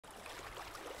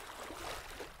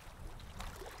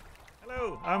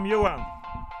Hello, I'm Johan.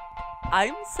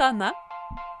 I'm Sanna.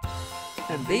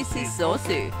 And this is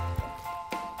Zosu.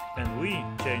 And we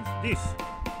changed this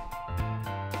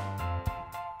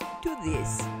To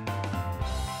this.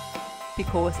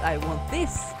 Because I want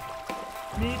this.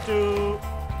 Me too.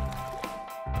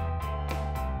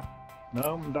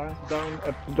 Now I'm down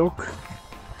at the dock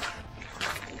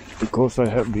because I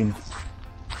have been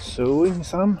sewing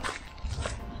some.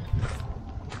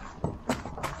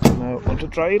 Now I want to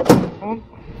try it on.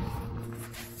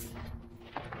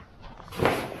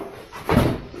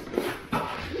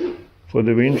 For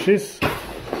the winches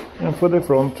and for the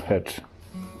front hatch.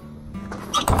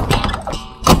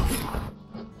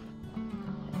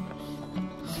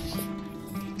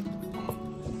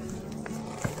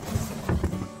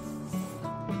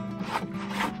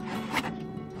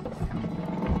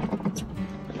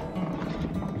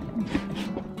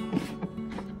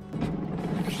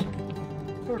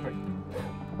 Perfect.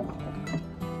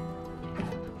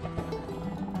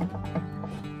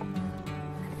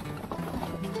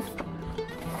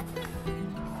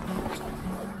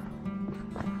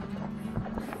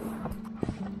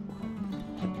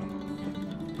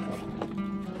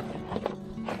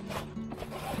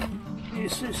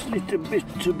 This is a little bit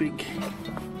too big.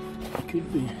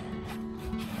 Could be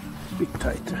a bit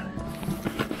tighter.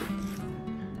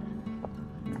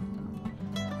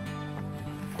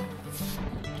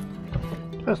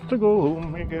 Just to go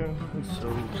home again and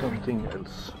sew something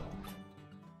else.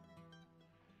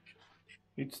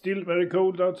 It's still very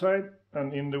cold outside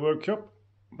and in the workshop,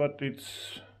 but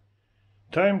it's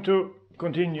time to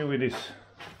continue with this.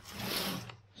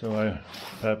 So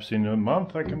perhaps in a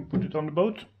month I can put it on the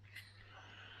boat.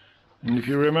 And if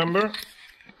you remember,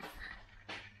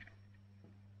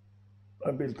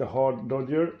 I built a hard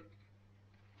dodger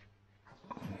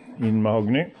in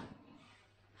mahogany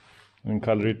and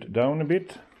color it down a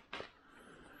bit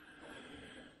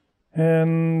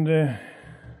and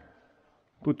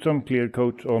put some clear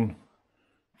coat on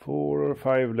 4 or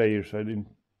 5 layers. I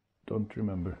don't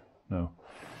remember now.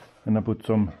 And I put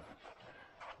some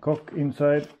caulk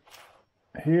inside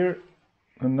here,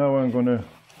 and now I'm gonna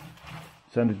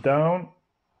sand it down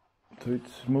so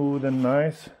it's smooth and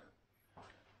nice,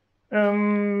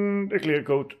 and a clear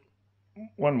coat,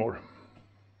 one more.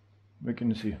 We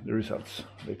can see the results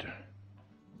later.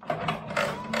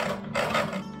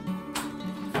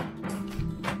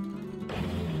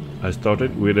 I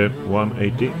started with a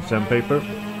 180 sandpaper.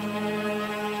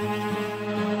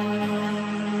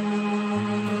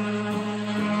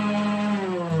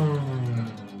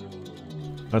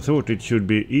 I thought it should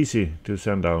be easy to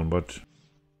sand down, but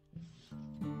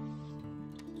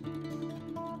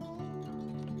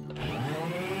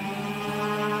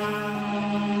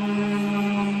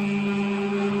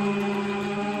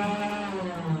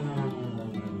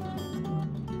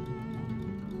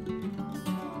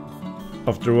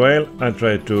after a while I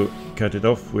tried to cut it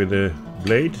off with a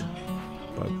blade,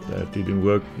 but that didn't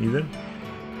work either.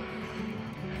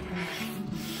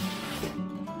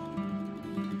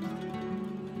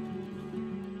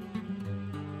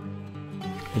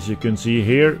 As you can see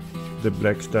here, the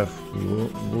black stuff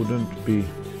wouldn't be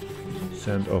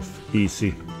sand off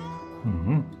easy.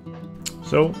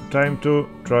 So time to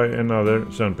try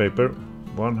another sandpaper.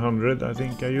 100 I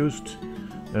think I used,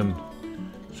 and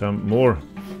some more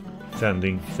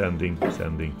sanding.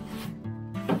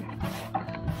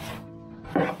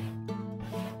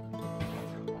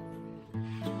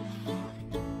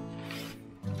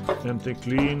 And to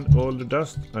clean all the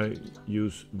dust I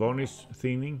use varnish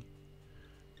thinning.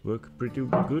 Work pretty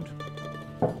good.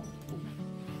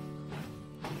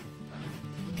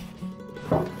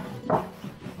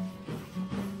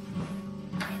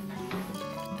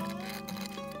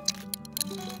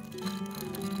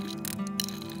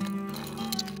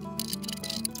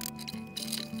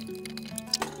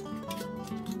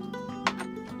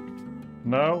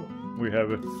 Now we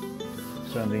have it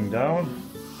sanding down,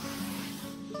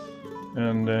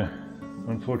 and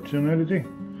unfortunately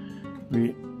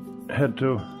we had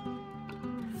to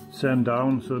sand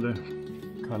down so the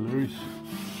color is,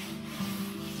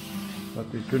 but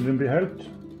it couldn't be helped,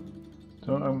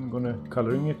 so I'm gonna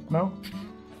coloring it now.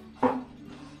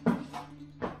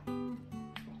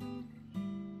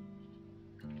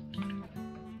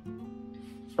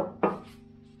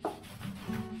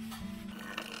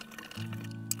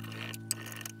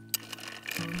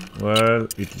 Well,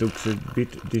 it looks a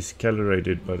bit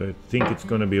discolorated, but I think it's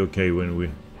gonna be okay when we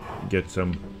get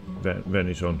some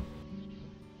varnish on.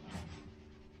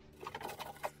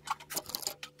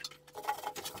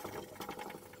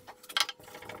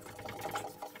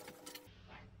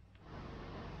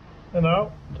 And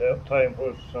now, time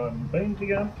for some paint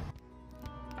again.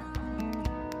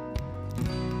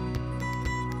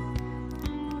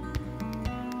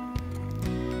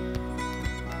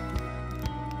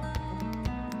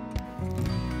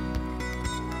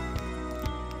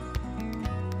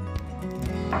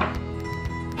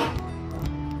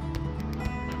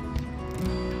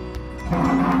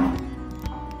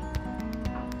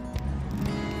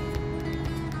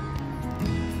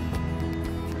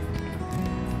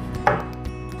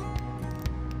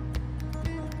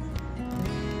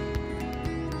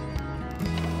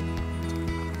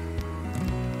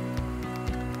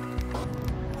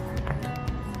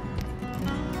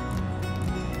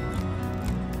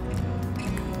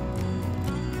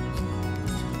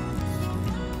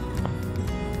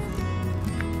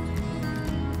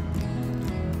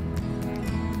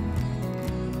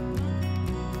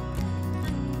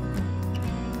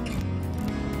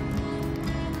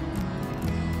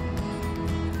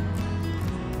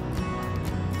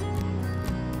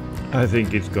 I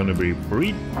think it's gonna be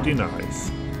pretty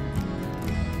nice.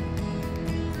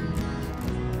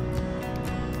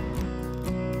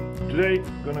 Today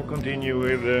gonna continue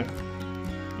with the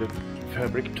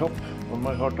fabric top on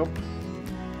my hardtop.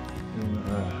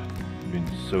 I've been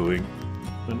sewing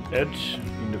an edge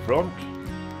in the front,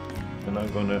 and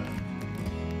I'm gonna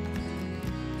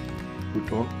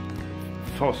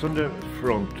fasten the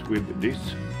front with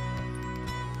this.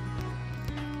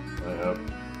 I have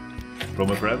from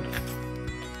a friend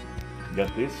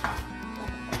got this.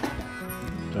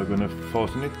 So I'm gonna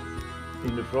fasten it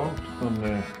in the front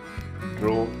and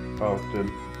draw out the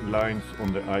lines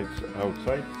on the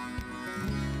outside,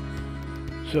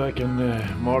 so I can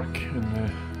mark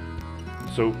and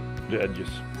sew the edges.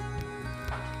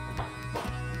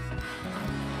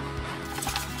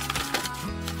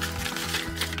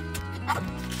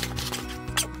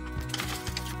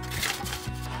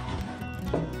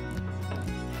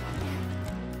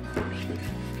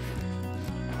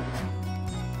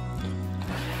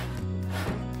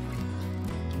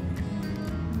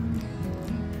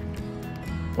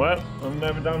 Well, I've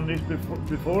never done this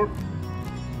before,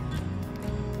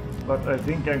 but I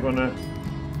think I'm gonna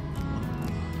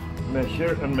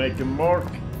measure and make a mark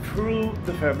through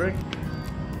the fabric,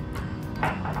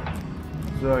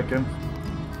 so I can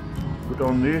put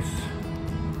on this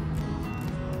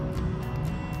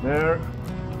there,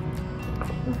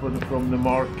 and from the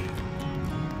mark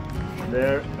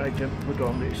there I can put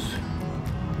on this.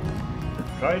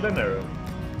 Trial and error.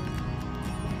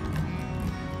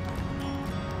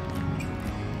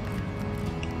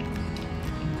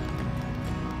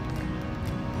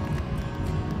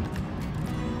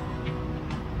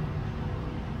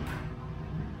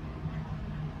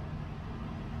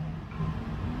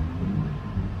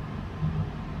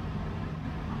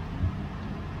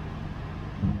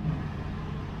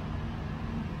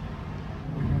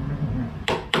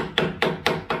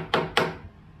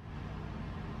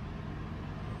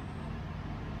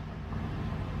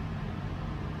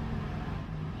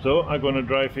 So I'm gonna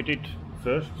dry fit it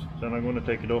first, then I'm gonna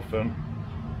take it off and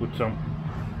put some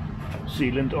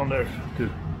sealant on there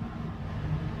too.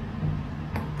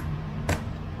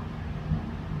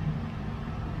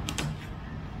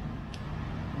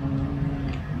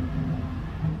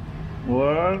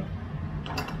 Well,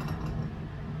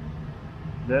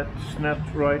 that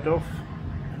snapped right off.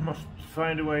 I must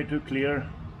find a way to clear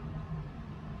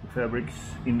the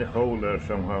fabrics in the hole there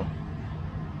somehow.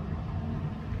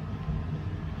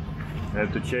 I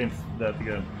have to change that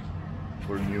again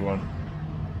for a new one.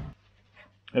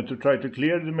 I have to try to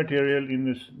clear the material in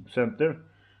the center,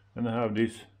 and I have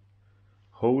this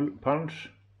hole punch.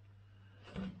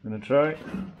 I'm gonna try.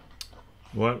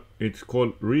 Well, it's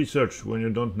called research when you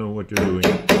don't know what you're doing.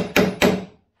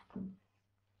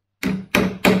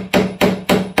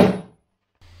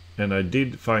 And I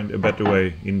did find a better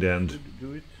way in the end.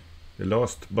 The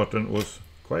last button was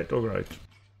quite alright.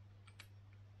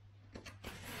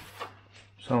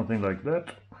 Something like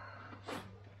that.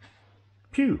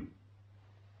 Pew!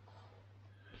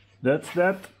 That's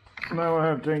that. Now I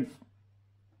have to take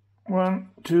 1,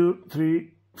 2,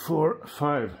 3, 4,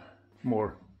 5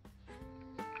 more.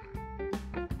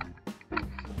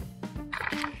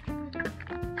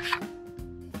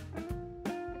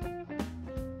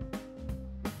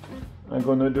 I'm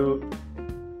gonna do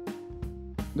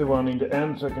the one in the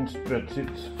end so I can stretch it,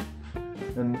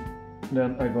 and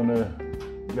then I'm gonna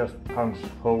just punch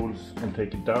holes and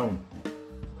take it down,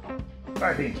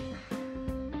 I think.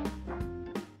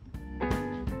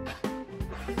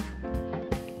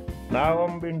 Now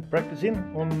I've been practicing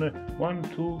on 1,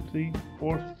 2, 3,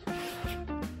 4,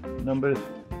 number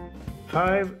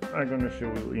 5 I'm gonna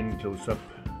show you in close up.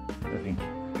 I think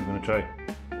I'm gonna try.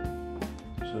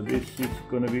 So this is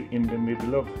gonna be in the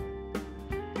middle of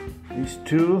these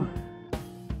two.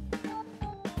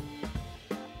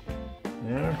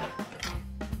 There.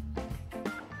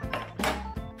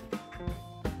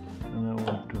 And I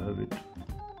want to have it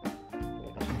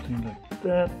something like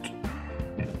that.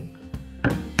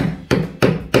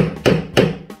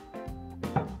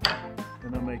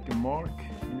 Then I make a mark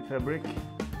in the fabric.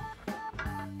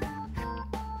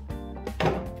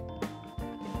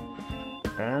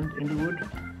 And in the wood.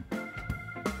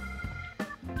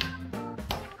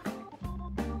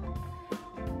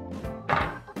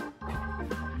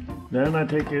 Then I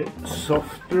take a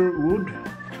softer wood.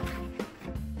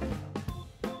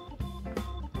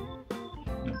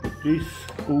 Put this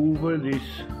over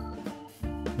this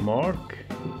mark.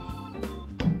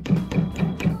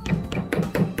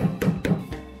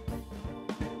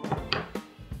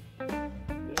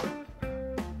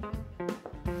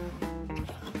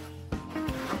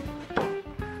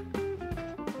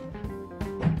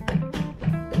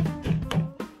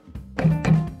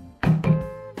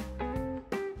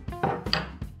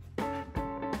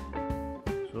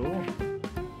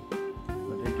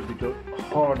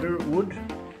 Harder wood.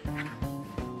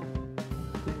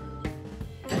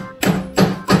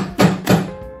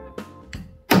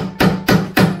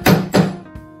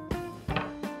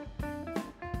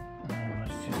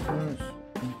 Scissors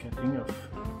and cutting off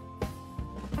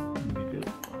middle.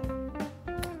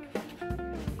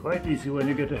 Quite easy when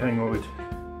you get the hang of it.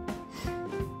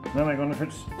 Then I'm gonna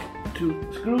fix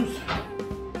 2 screws.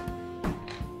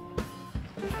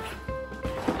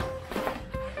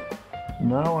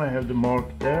 Now I have the mark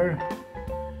there.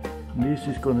 This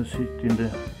is gonna sit in the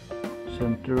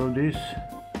center of this.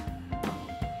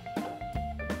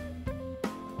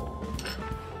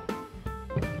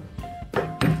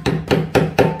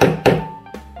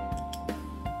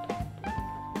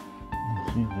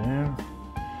 See there.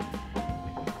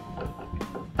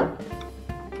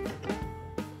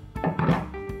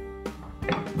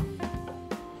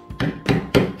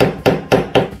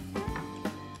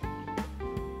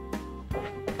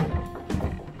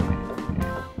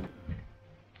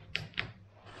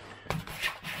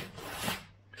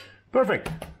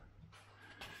 Perfect.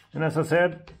 And as I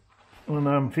said, when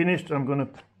I'm finished, I'm gonna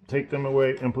take them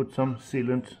away and put some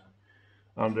sealant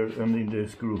under and in the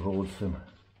screw holes.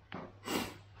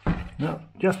 Now,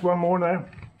 just one more there.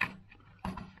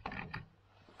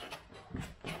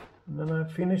 And then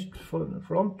I've finished for the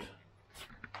front.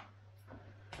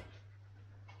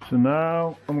 So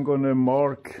now I'm gonna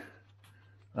mark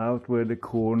out where the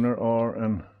corner are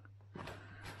and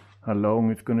how long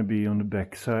it's going to be on the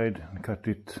back side, and cut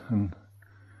it, and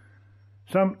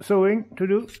some sewing to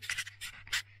do.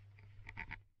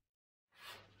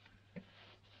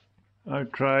 I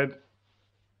tried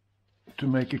to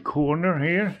make a corner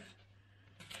here,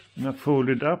 and I fold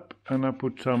it up and I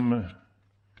put some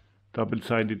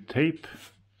double-sided tape,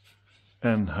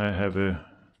 and I have a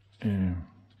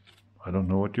I don't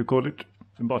know what you call it,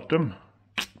 a bottom,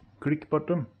 click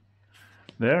bottom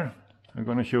there. I'm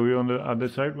going to show you on the other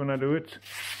side when I do it.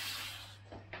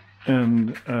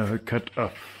 And cut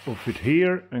off of it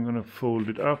here. I'm going to fold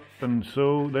it up and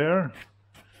sew there.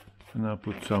 And I'll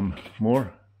put some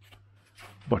more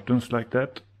buttons like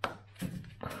that.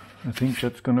 I think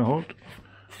that's going to hold.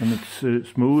 And it's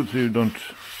smooth so you don't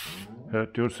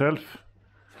hurt yourself.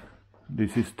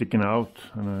 This is sticking out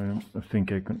and I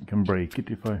think I can break it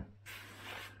if I...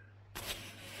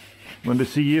 When the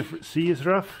sea is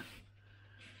rough.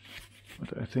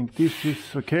 But I think this is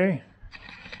okay.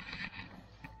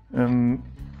 And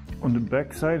on the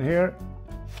back side here,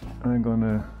 I'm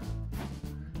gonna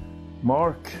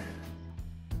mark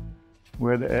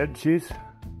where the edge is,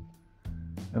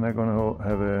 and I'm gonna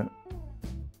have a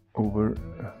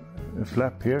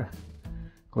flap here,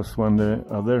 because when the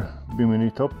other bimini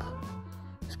top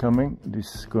is coming,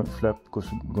 this flap is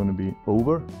gonna be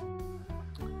over,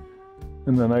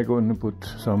 and then I'm going to put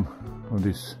some of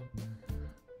this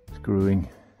screwing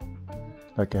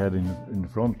like I had in the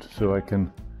front, so I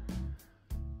can,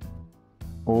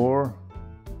 or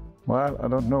well, I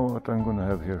don't know what I'm gonna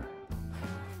have here.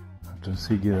 I have to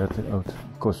figure that out,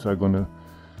 because I'm gonna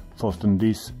fasten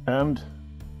this and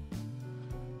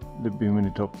the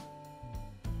bimini top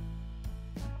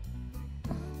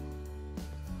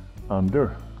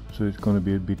under, so it's gonna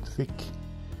be a bit thick,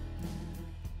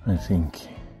 I think.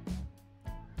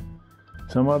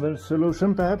 Some other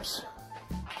solution perhaps?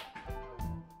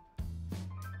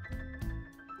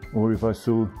 Or if I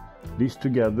sew this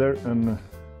together and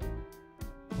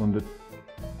on the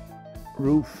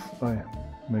roof I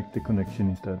make the connection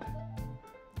instead.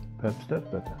 Perhaps that's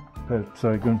better. Perhaps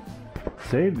I can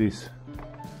save this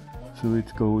so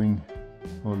it's going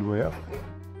all the way up.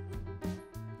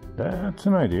 That's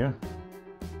an idea.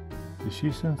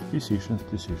 Decisions, decisions,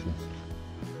 decisions.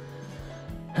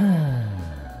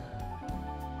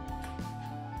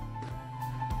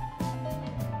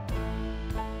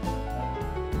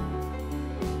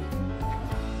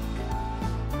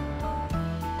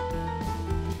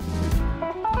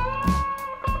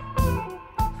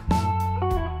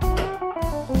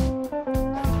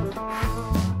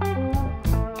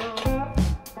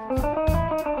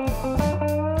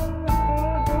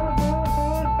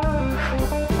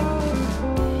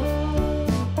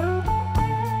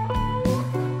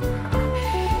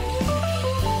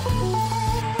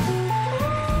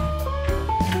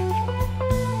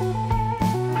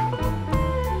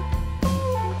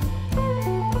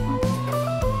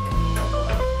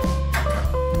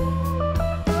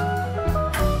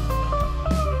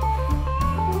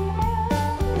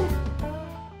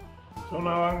 So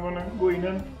now I'm gonna go in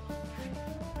and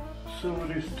sew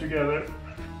this together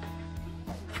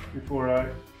before I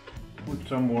put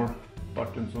some more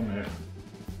buttons on here.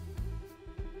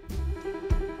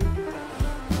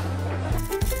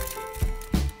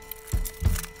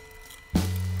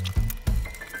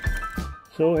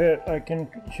 So here I can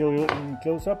show you in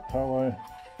close up how I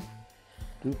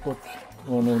do put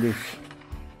one of these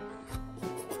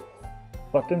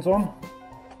buttons on.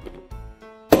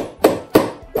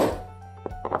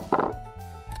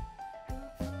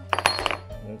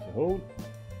 There's a hole,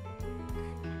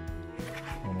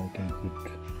 and I can put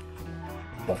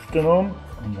button on,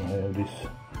 and I have this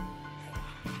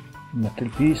metal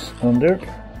piece under.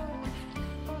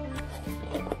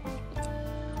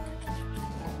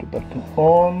 Put the button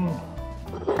on.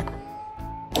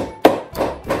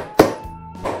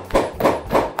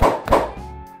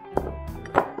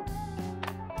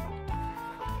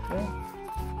 Okay.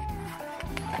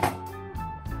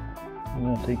 I'm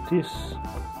gonna take this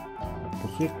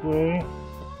opposite way.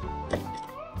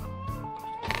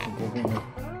 We're going to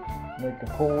make a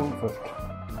hole first.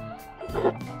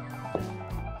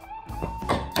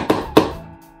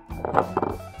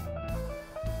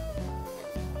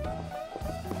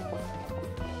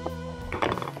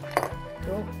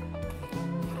 So.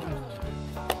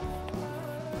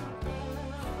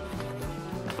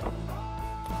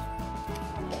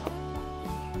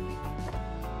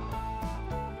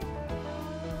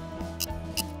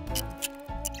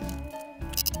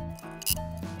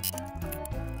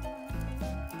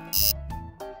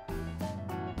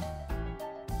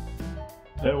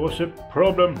 There was a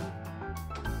problem.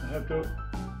 I have to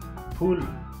pull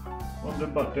on the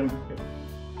button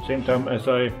same time as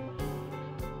I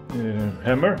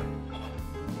hammer.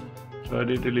 So I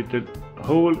did a little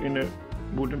hole in a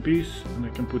wooden piece, and I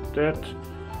can put that.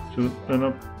 So then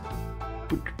I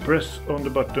press on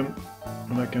the button,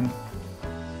 and I can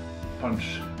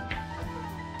punch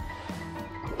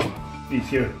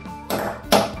easier.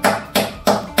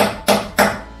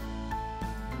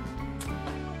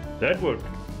 That worked,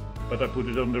 but I put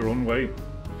it on the wrong way.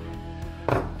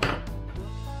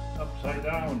 Upside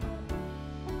down.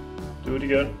 Do it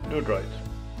again, do it right.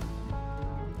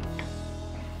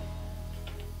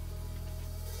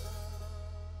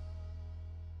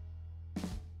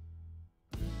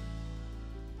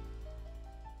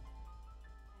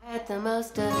 Had the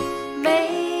most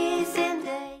amazing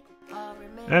day.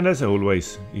 And as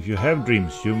always, if you have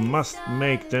dreams, you must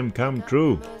make them come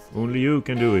true. Only you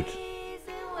can do it.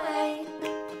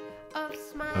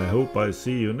 I hope I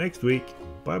see you next week.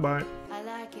 Bye bye.